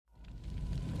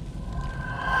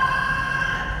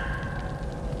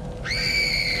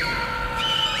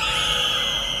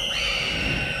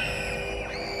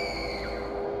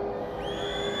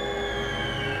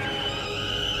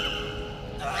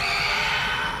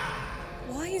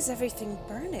is everything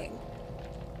burning?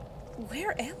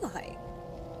 Where am I?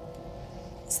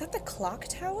 Is that the clock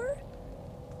tower?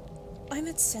 I'm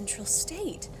at Central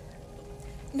State.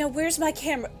 Now where's my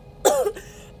camera?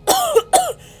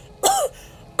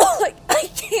 I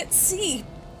can't see.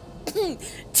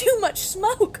 Too much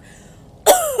smoke.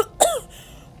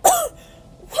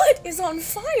 What is on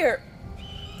fire?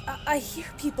 I hear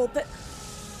people, but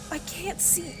I can't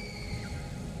see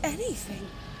anything.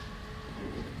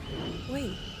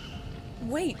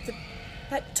 Wait,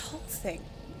 that tall thing.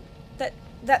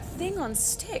 That thing on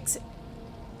sticks.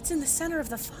 It's in the center of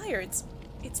the fire.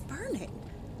 It's burning.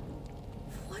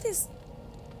 What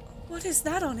is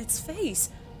that on its face?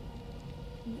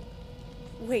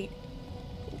 Wait.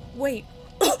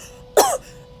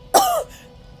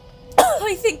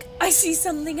 I think I see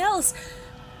something else.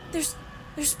 There's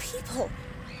people.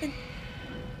 And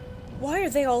why are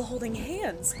they all holding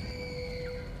hands?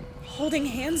 Holding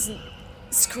hands and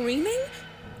screaming?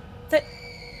 That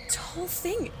tall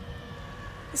thing.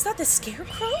 Is that the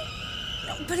scarecrow?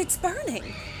 No, but it's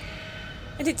burning.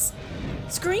 And it's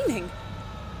screaming.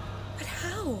 But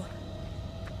how?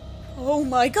 Oh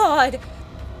my God.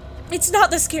 It's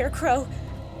not the scarecrow.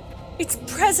 It's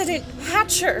President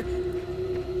Hatcher.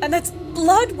 And that's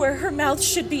blood where her mouth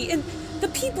should be. And the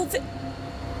people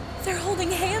they're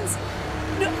holding hands.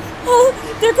 No,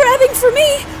 oh, they're grabbing for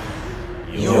me.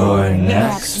 You're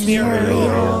next,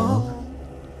 Muriel.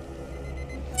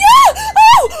 Yeah!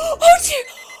 Oh dear.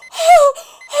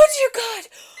 Oh dear God.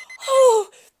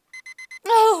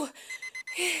 Oh,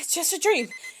 it's just a dream.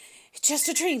 It's just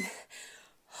a dream.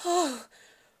 Oh,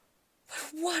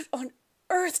 but what on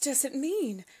earth does it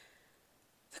mean?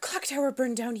 The clock tower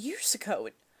burned down years ago.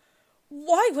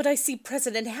 Why would I see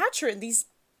President Hatcher and these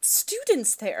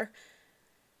students there?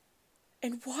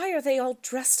 And why are they all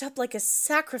dressed up like a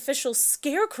sacrificial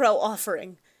scarecrow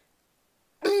offering?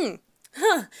 I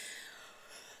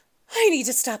need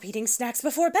to stop eating snacks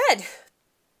before bed.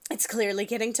 It's clearly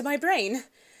getting to my brain.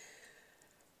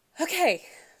 Okay.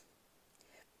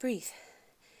 Breathe.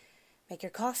 Make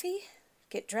your coffee,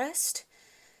 get dressed,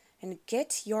 and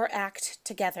get your act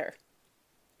together.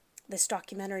 This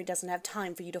documentary doesn't have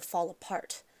time for you to fall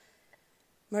apart.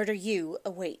 Murder You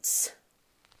awaits.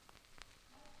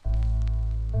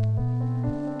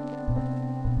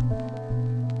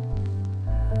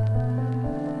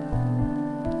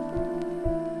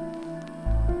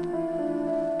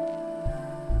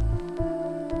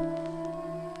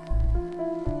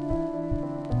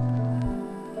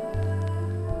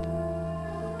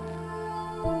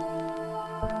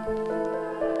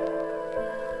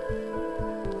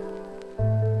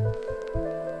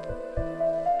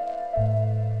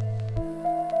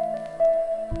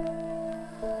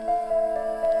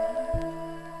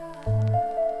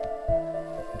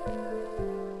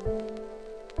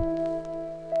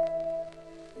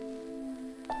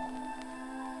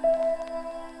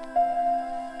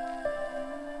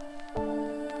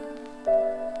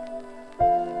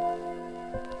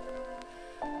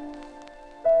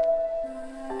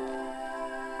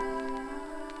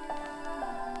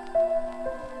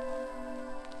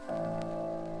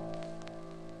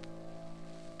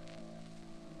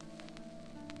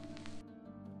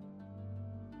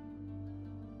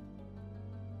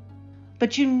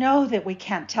 But you know that we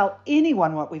can't tell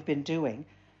anyone what we've been doing.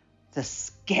 The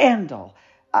scandal.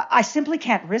 I simply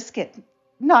can't risk it.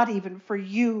 Not even for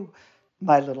you,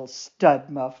 my little stud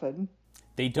muffin.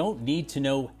 They don't need to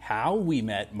know how we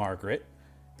met, Margaret.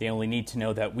 They only need to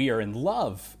know that we are in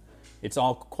love. It's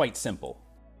all quite simple.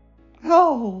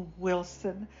 Oh,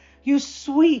 Wilson, you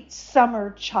sweet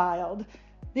summer child.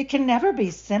 It can never be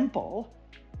simple.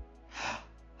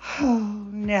 Oh,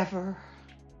 never.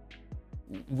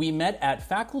 We met at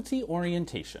faculty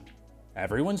orientation.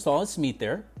 Everyone saw us meet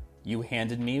there. You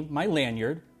handed me my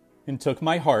lanyard and took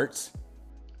my heart.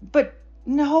 But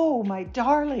no, my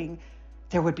darling,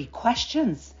 there would be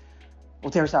questions.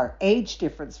 Well, there's our age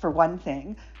difference for one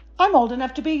thing. I'm old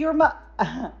enough to be your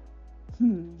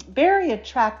very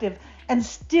attractive and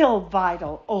still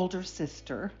vital older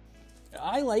sister.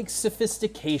 I like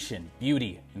sophistication,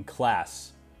 beauty, and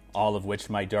class, all of which,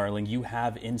 my darling, you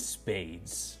have in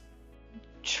spades.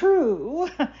 True,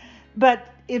 but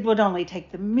it would only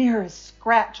take the merest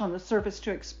scratch on the surface to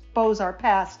expose our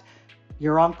past.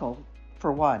 Your uncle,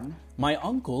 for one. My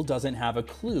uncle doesn't have a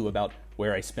clue about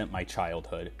where I spent my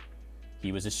childhood.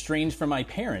 He was estranged from my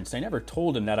parents. I never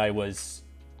told him that I was...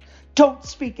 Don't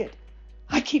speak it.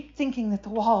 I keep thinking that the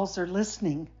walls are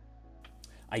listening.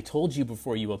 I told you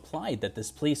before you applied that this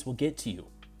place will get to you.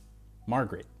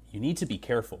 Margaret, you need to be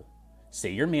careful. Say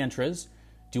your mantras.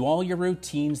 Do all your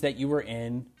routines that you were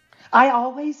in. I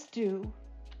always do.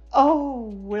 Oh,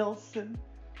 Wilson,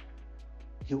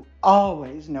 you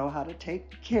always know how to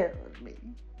take care of me.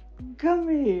 Come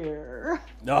here.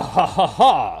 Ah, ha ha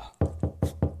ha!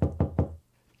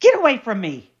 Get away from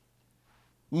me.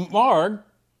 Marg?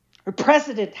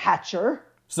 President Hatcher,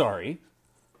 Sorry.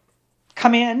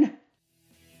 come in.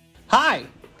 Hi!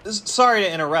 Sorry to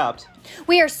interrupt.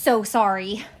 We are so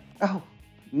sorry. Oh,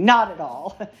 not at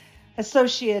all.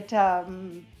 Associate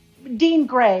Dean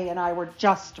Gray and I were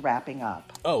just wrapping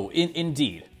up. Oh,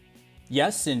 indeed.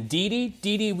 Yes,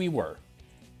 indeedy we were.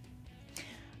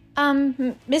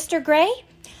 Mr. Gray?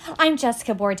 I'm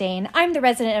Jessica Bourdain. I'm the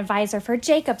resident advisor for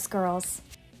Jacob's Girls.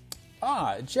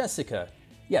 Ah, Jessica.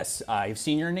 Yes, I've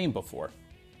seen your name before.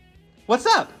 What's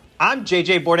up? I'm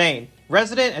JJ Bourdain,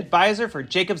 resident advisor for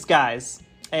Jacob's Guys.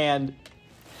 And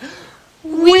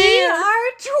We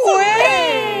are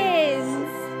twins!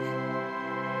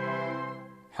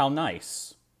 How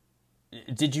nice.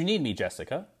 Did you need me,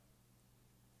 Jessica?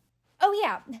 Oh,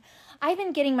 yeah. I've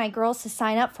been getting my girls to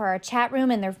sign up for our chat room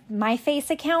and their MyFace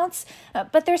accounts,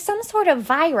 but there's some sort of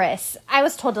virus. I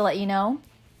was told to let you know.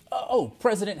 Oh,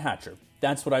 President Hatcher.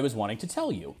 That's what I was wanting to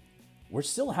tell you. We're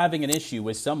still having an issue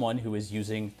with someone who is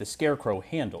using the Scarecrow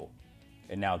handle.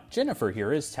 And now Jennifer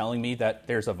here is telling me that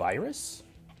there's a virus?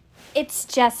 It's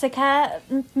Jessica.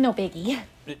 No biggie.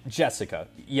 Jessica.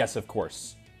 Yes, of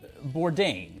course.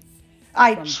 Bourdain.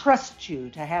 I trust you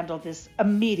to handle this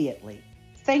immediately.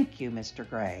 Thank you, Mr.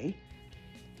 Gray.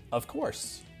 Of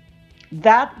course.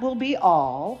 That will be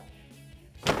all.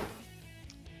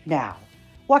 Now,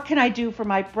 what can I do for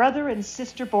my brother and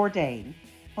sister Bourdain?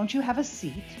 Won't you have a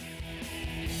seat?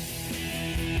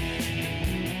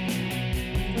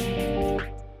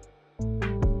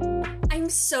 I'm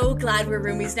so glad we're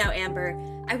roomies now, Amber.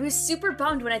 I was super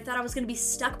bummed when I thought I was going to be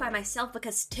stuck by myself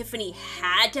because Tiffany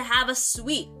had to have a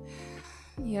suite.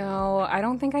 Yo, I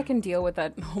don't think I can deal with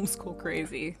that homeschool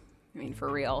crazy. I mean, for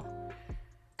real.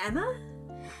 Emma?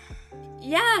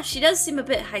 Yeah, she does seem a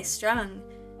bit high-strung.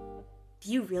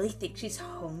 Do you really think she's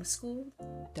homeschooled?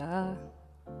 Duh.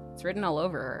 It's written all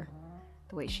over her.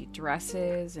 The way she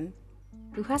dresses, and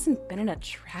who hasn't been in a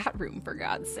chat room, for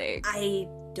God's sake? I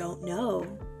don't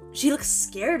know. She looks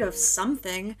scared of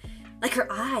something. Like her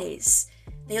eyes.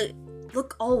 They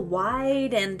look all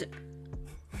wide and...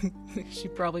 She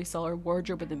probably saw her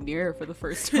wardrobe in the mirror for the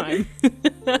first time.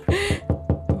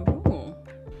 Ooh.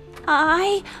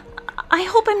 I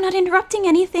hope I'm not interrupting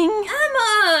anything.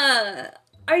 Emma!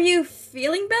 Are you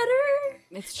feeling better?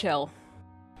 It's chill.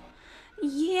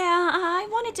 Yeah, I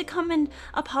wanted to come and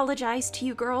apologize to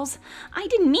you girls. I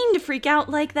didn't mean to freak out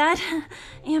like that.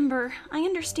 Amber, I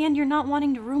understand you're not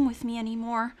wanting to room with me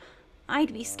anymore.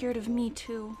 I'd be scared of me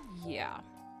too. Yeah.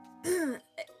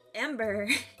 Amber.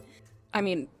 I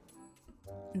mean,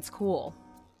 it's cool.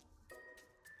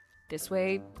 This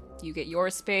way, you get your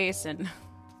space, and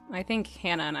I think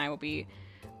Hannah and I will be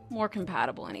more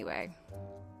compatible anyway.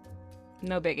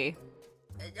 No biggie.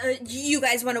 You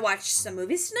guys want to watch some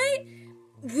movies tonight?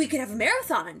 We could have a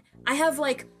marathon. I have,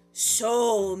 like,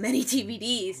 so many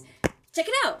DVDs. Check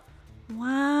it out.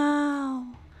 Wow.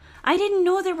 I didn't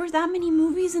know there were that many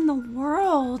movies in the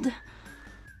world.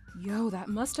 Yo, that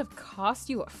must have cost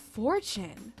you a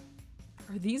fortune.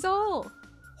 Are these all?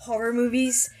 Horror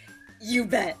movies? You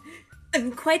bet.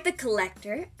 I'm quite the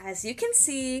collector, as you can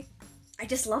see. I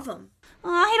just love them.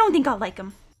 I don't think I'll like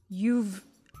them. You've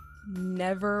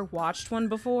never watched one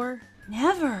before?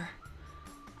 Never.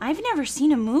 I've never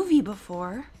seen a movie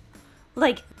before.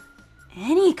 Like,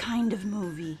 any kind of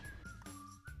movie.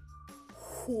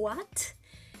 What?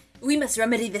 We must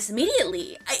remedy this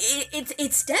immediately.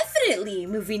 It's definitely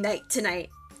movie night tonight.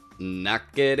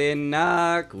 Knock it in,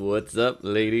 knock. What's up,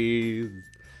 ladies?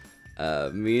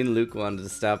 Me and Luke wanted to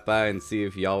stop by and see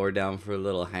if y'all were down for a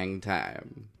little hang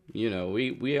time. You know,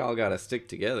 we all gotta stick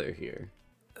together here.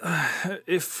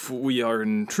 If we are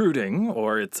intruding,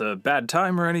 or it's a bad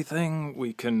time or anything,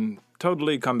 we can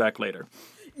totally come back later.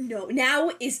 No, now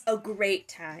is a great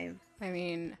time. I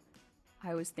mean,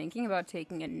 I was thinking about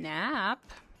taking a nap.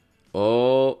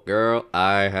 Oh, girl,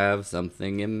 I have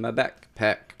something in my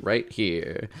backpack right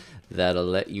here that'll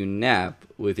let you nap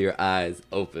with your eyes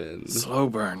open. Slow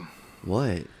burn.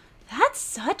 What? That's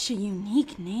such a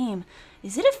unique name.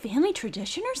 Is it a family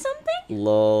tradition or something?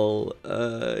 Lol,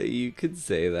 you could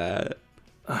say that.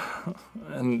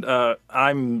 And,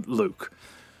 I'm Luke.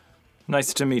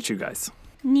 Nice to meet you guys.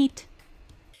 Neat.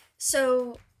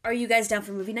 So, are you guys down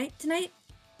for movie night tonight?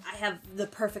 I have the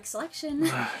perfect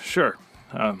selection. Sure.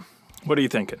 What are you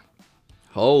thinking?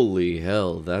 Holy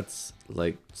hell, that's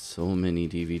like so many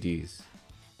DVDs.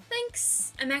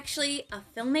 Thanks. I'm actually a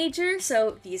film major,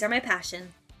 so these are my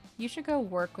passion. You should go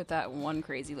work with that one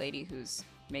crazy lady who's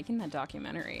making that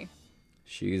documentary.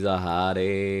 She's a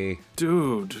hottie.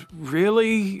 Dude,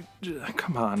 really?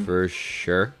 Come on. For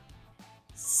sure.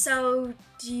 So,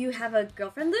 do you have a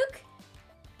girlfriend, Luke?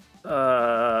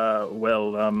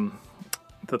 The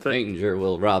thing. Danger,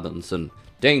 Will Robinson.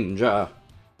 Danger.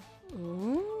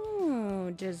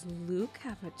 Ooh, does Luke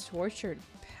have a tortured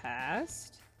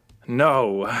past?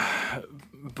 No,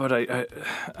 but I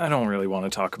don't really want to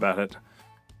talk about it.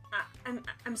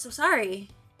 I'm so sorry.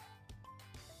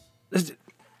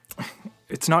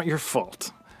 It's not your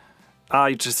fault.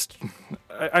 I just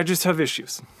have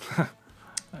issues.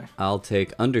 I'll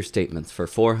take understatements for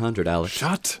 400, Alex.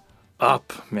 Shut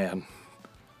up, man.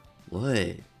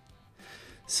 What?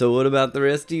 So what about the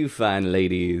rest of you fine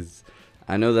ladies?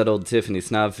 I know that old Tiffany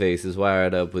Snobface is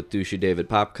wired up with douchey David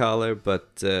Popcollar,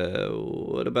 but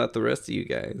what about the rest of you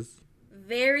guys?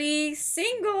 Very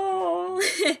single.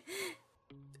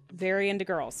 Very into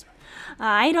girls.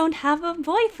 I don't have a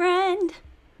boyfriend.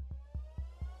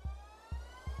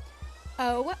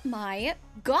 Oh my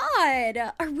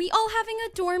god! Are we all having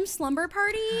a dorm slumber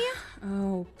party?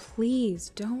 Oh, please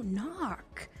don't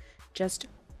knock. Just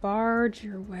barge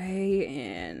your way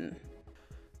in.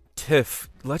 Tiff,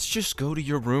 let's just go to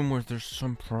your room where there's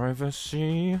some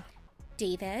privacy.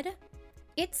 David,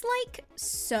 it's like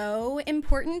so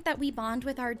important that we bond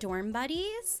with our dorm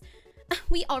buddies.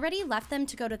 We already left them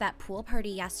to go to that pool party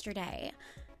yesterday,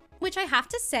 which I have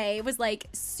to say was like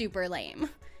super lame.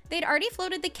 They'd already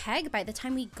floated the keg by the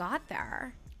time we got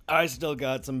there. I still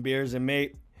got some beers in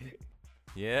me.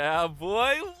 Yeah,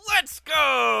 boy, let's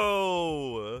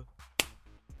go!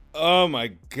 Oh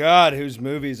my god, whose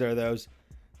movies are those?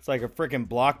 It's like a freaking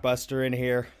blockbuster in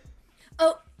here.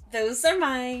 Oh, those are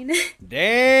mine.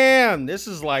 Damn, this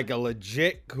is like a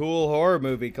legit cool horror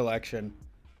movie collection.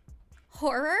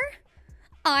 Horror?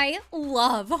 I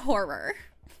love horror.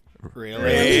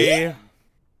 Really?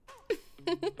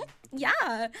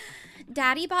 Yeah.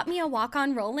 Daddy bought me a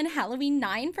walk-on roll in Halloween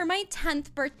 9 for my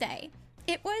 10th birthday.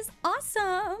 It was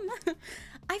awesome.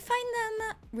 I find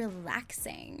them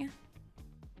relaxing.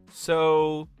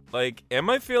 So, like, am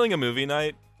I feeling a movie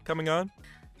night coming on?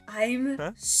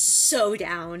 I'm so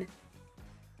down.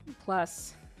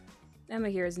 Plus, Emma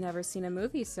here has never seen a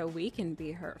movie, so we can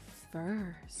be her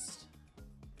first.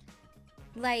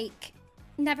 Like,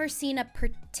 never seen a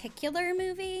particular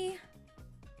movie?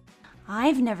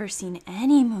 I've never seen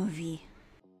any movie.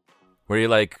 Were you,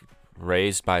 like,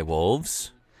 raised by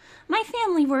wolves? My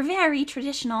family were very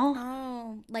traditional.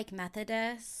 Oh, like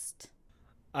Methodist?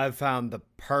 I've found the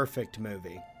perfect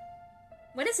movie.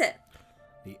 What is it?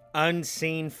 The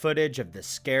unseen footage of the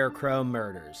Scarecrow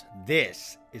murders.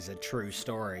 This is a true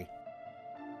story.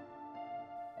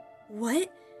 What?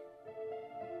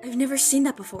 I've never seen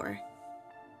that before.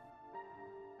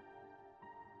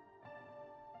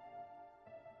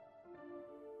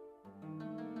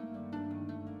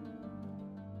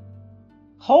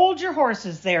 Hold your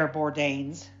horses there,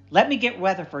 Bourdains. Let me get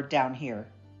Weatherford down here.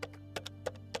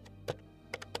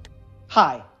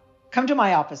 Hi. Come to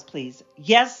my office, please.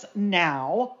 Yes,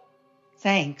 now.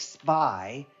 Thanks,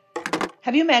 bye.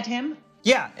 Have you met him?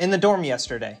 Yeah, in the dorm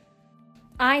yesterday.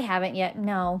 I haven't yet,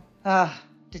 no.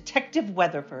 Detective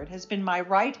Weatherford has been my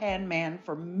right-hand man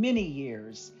for many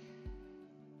years.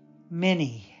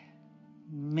 Many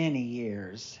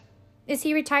years. Is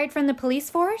he retired from the police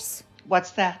force?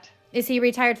 What's that? Is he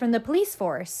retired from the police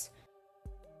force?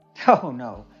 Oh,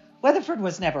 no. Weatherford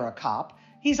was never a cop.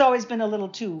 He's always been a little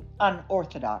too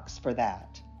unorthodox for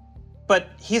that.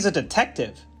 But he's a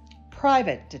detective.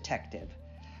 Private detective.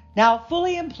 Now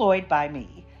fully employed by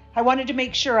me. I wanted to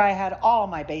make sure I had all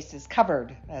my bases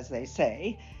covered, as they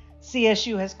say.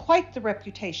 CSU has quite the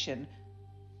reputation.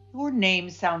 Your name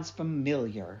sounds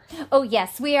familiar. Oh,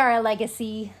 yes, we are a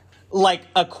legacy. Like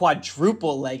a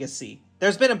quadruple legacy.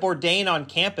 There's been a Bourdain on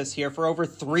campus here for over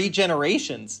 3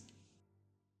 generations.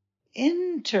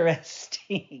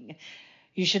 Interesting.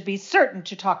 You should be certain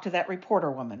to talk to that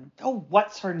reporter woman. Oh,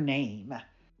 what's her name?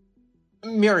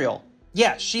 Muriel.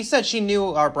 Yeah, she said she knew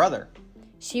our brother.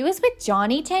 She was with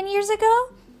Johnny 10 years ago?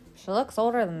 She looks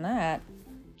older than that.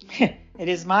 It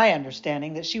is my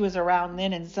understanding that she was around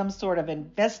then in some sort of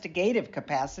investigative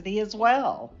capacity as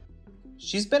well.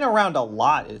 She's been around a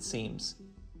lot, it seems.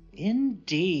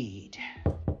 Indeed.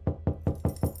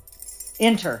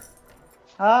 Enter.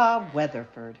 Ah,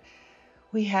 Weatherford.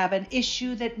 We have an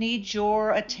issue that needs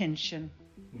your attention.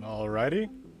 Alrighty,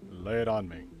 lay it on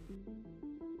me.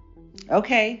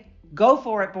 Okay, go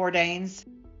for it, Bourdains.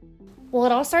 Well,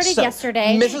 it all started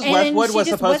yesterday. Mrs. Westwood was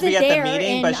supposed to be at the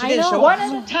meeting, but she didn't show up. One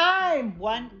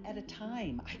at a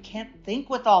time. I can't think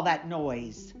with all that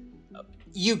noise.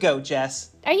 You go,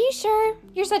 Jess. Are you sure?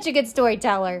 You're such a good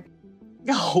storyteller.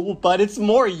 Oh, but it's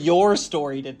more your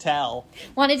story to tell.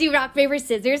 Want to do rock, paper,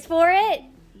 scissors for it?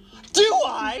 Do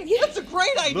I? That's a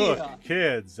great idea. Look,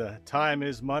 kids, time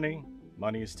is money.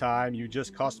 Money is time. You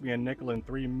just cost me a nickel and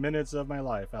 3 minutes of my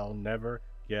life I'll never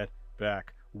get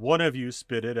back. One of you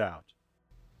spit it out.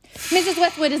 Mrs.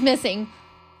 Westwood is missing.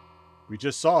 We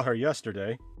just saw her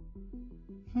yesterday.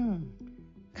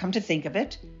 Come to think of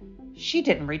it, she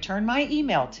didn't return my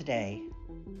email today.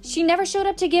 She never showed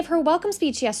up to give her welcome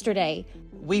speech yesterday.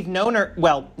 We've known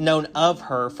of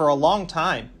her for a long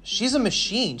time. She's a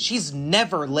machine. She's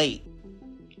never late.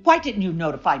 Why didn't you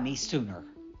notify me sooner?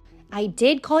 I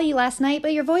did call you last night,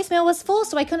 but your voicemail was full,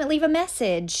 so I couldn't leave a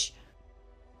message.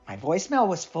 My voicemail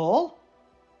was full?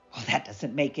 Well, that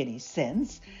doesn't make any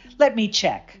sense. Let me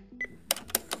check.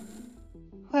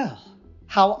 Well,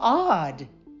 how odd.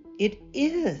 It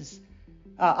is.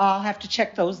 I'll have to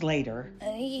check those later.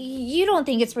 You don't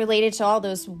think it's related to all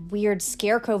those weird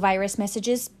scarecrow virus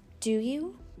messages, do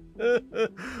you?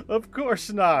 Of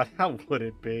course not. How would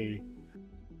it be?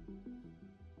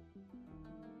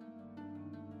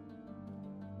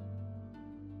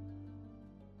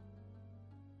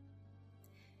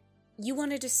 You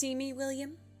wanted to see me,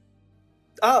 William?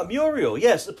 Muriel,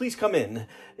 yes, please come in.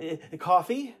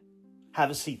 Coffee?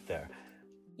 Have a seat there.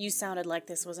 You sounded like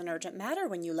this was an urgent matter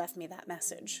when you left me that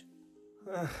message.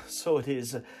 So it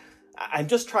is. I'm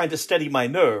just trying to steady my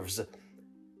nerves.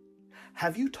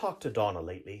 Have you talked to Donna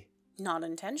lately? Not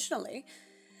intentionally.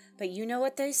 But you know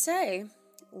what they say.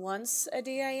 Once a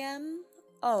DAM,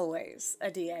 always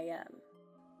a DAM.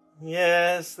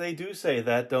 Yes, they do say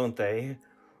that, don't they?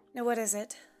 Now, what is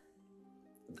it?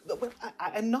 Well,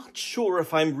 I'm not sure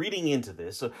if I'm reading into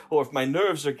this, or if my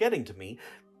nerves are getting to me.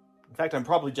 In fact, I'm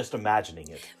probably just imagining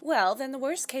it. Well, then the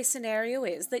worst case scenario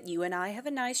is that you and I have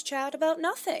a nice chat about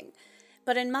nothing.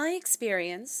 But in my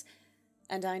experience,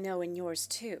 and I know in yours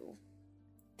too,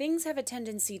 things have a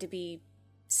tendency to be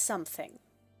something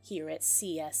here at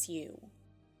CSU.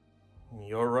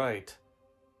 You're right.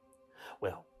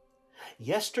 Well,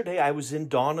 yesterday I was in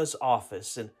Donna's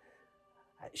office and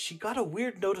she got a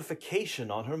weird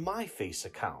notification on her MyFace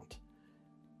account.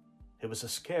 It was a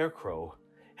scarecrow,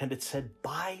 and it said,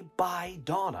 "Bye-bye,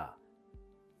 Donna."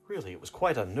 Really, it was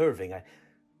quite unnerving. I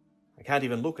can't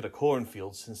even look at a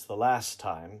cornfield since the last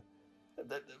time.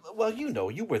 Well, you know,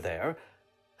 you were there.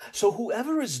 So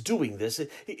whoever is doing this,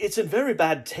 it's in very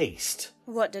bad taste.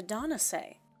 What did Donna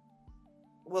say?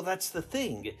 Well, that's the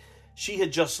thing. She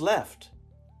had just left.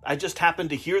 I just happened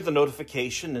to hear the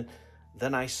notification, and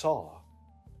then I saw.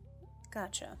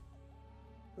 Gotcha.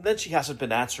 Then she hasn't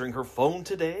been answering her phone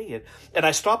today, and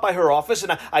I stopped by her office,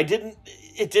 and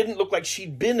it didn't look like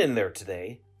she'd been in there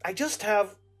today. I just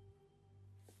have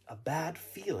a bad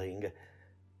feeling.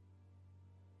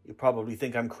 You probably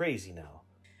think I'm crazy now.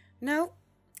 No,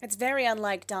 it's very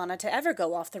unlike Donna to ever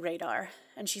go off the radar,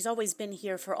 and she's always been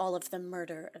here for all of the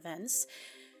murder events.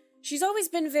 She's always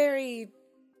been very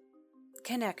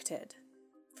connected,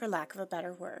 for lack of a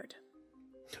better word.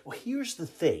 Well, here's the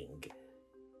thing.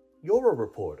 You're a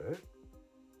reporter.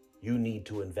 You need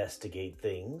to investigate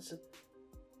things.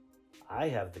 I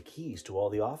have the keys to all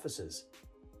the offices.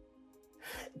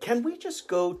 Can we just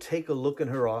go take a look in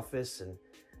her office and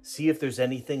see if there's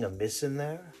anything amiss in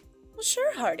there? Well,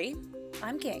 sure, Hardy.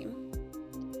 I'm game.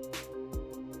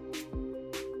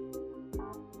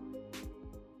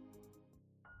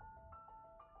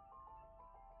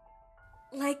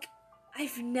 Like,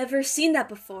 I've never seen that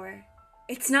before.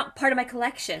 It's not part of my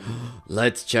collection.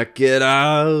 Let's check it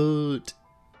out.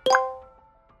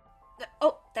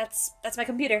 Oh, that's my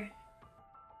computer.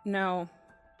 No,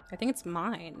 I think it's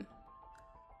mine.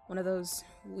 One of those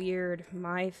weird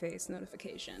MyFace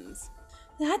notifications.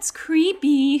 That's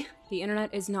creepy. The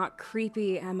internet is not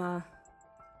creepy, Emma.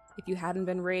 If you hadn't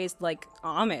been raised like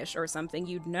Amish or something,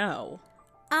 you'd know.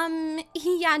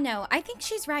 Yeah, no, I think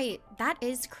she's right. That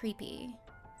is creepy.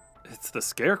 It's the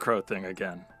scarecrow thing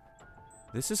again.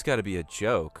 This has got to be a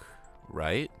joke,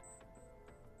 right?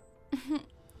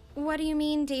 What do you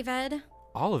mean, David?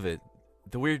 All of it.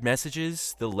 The weird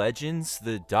messages, the legends,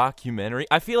 the documentary.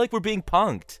 I feel like we're being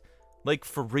punked. Like,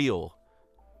 for real.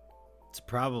 It's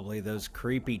probably those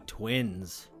creepy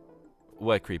twins.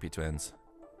 What creepy twins?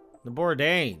 The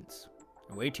Bourdains.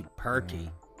 They're way too perky.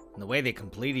 And the way they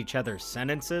complete each other's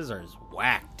sentences are as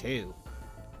whack, too.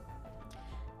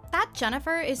 That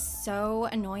Jennifer is so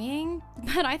annoying,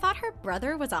 but I thought her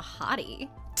brother was a hottie.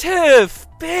 Tiff!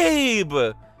 Babe!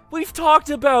 We've talked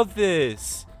about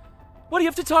this! Why do you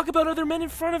have to talk about other men in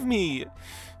front of me?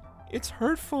 It's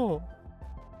hurtful.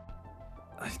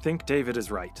 I think David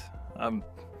is right.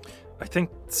 I think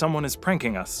someone is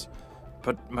pranking us.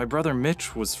 But my brother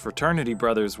Mitch was fraternity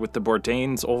brothers with the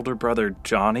Bourdain's older brother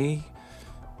Johnny.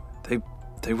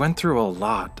 They went through a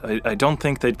lot. I don't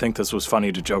think they'd think this was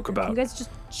funny to joke about. You guys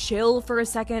just chill for a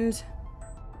second.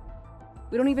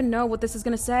 We don't even know what this is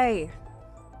gonna say.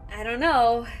 I don't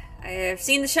know. I've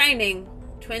seen The Shining.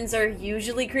 Twins are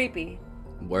usually creepy.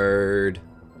 Word.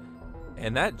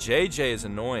 And that JJ is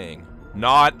annoying.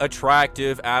 Not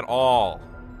attractive at all.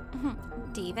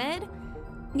 David,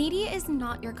 needy is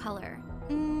not your color.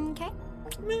 Okay?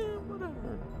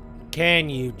 Can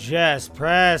you just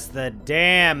press the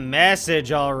damn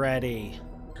message already?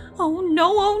 Oh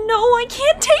no, I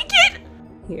can't take it!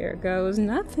 Here goes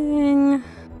nothing.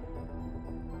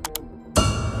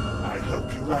 I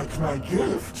hope you like my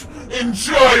gift.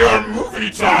 Enjoy your movie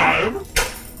time!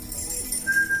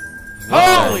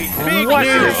 Holy big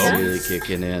It's news! really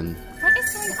kicking in. What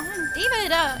is going on?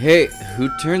 David, Hey, who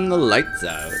turned the lights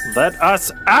out? Let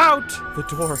us out! The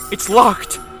door. It's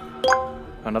locked.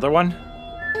 Another one?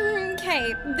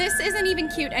 Okay, this isn't even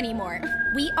cute anymore.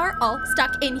 We are all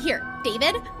stuck in here.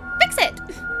 David, fix it!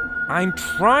 I'm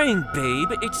trying, babe.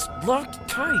 It's locked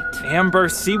tight. Amber,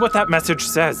 see what that message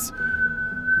says.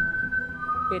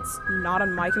 It's not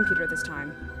on my computer this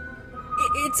time.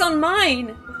 It's on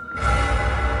mine.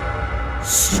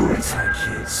 Storytime,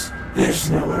 kids. There's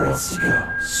nowhere else to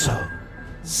go, so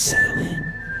settle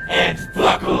in and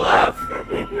buckle up.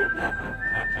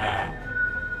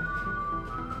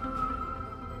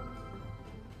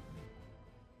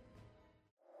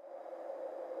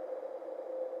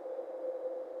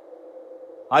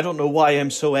 I don't know why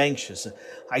I'm so anxious.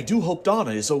 I do hope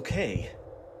Donna is okay.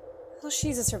 Well,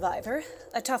 she's a survivor,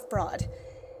 a tough broad.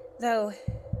 Though,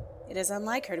 it is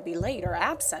unlike her to be late or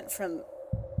absent from,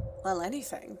 well,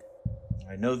 anything.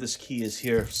 I know this key is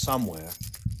here somewhere.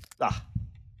 Ah,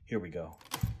 here we go.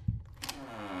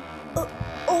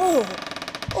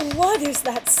 What is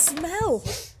that smell?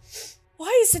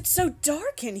 Why is it so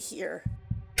dark in here?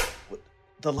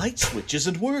 The light switch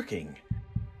isn't working.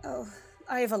 Oh,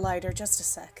 I have a lighter, just a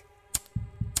sec.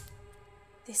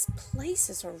 This place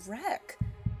is a wreck.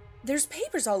 There's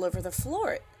papers all over the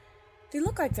floor. They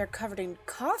look like they're covered in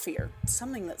coffee or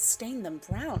something that stained them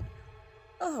brown.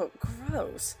 Oh,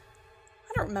 gross.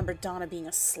 I don't remember Donna being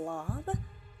a slob.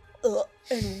 Ugh,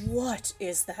 and what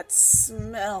is that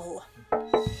smell?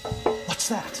 What's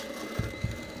that?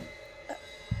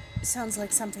 Sounds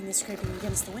like something is scraping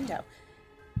against the window.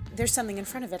 There's something in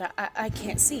front of it I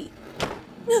can't see.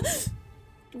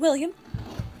 William,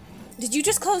 did you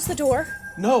just close the door?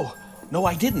 No,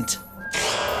 I didn't.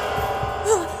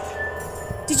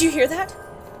 Did you hear that?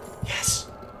 Yes.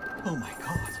 Oh my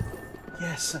God.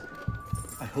 Yes.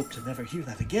 I hope to never hear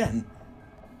that again.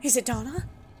 Is it Donna?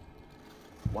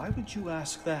 Why would you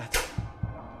ask that?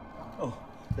 Oh,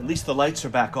 at least the lights are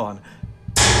back on.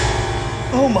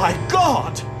 Oh my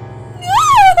God!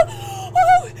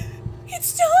 Oh,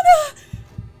 it's Donna!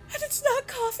 And it's not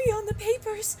coffee on the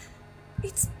papers.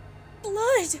 It's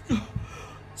blood.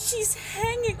 She's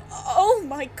hanging. Oh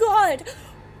my God!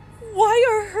 Why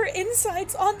are her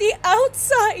insides on the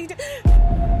outside?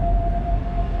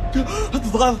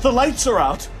 The lights are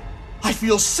out. I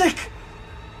feel sick.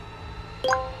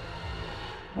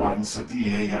 Once at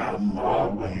the AM,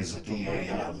 always at the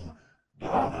AM.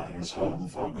 Donna is home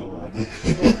for good. We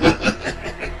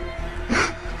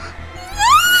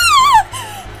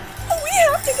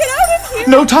have to get out of here!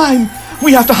 No time!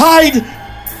 We have to hide!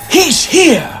 He's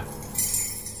here!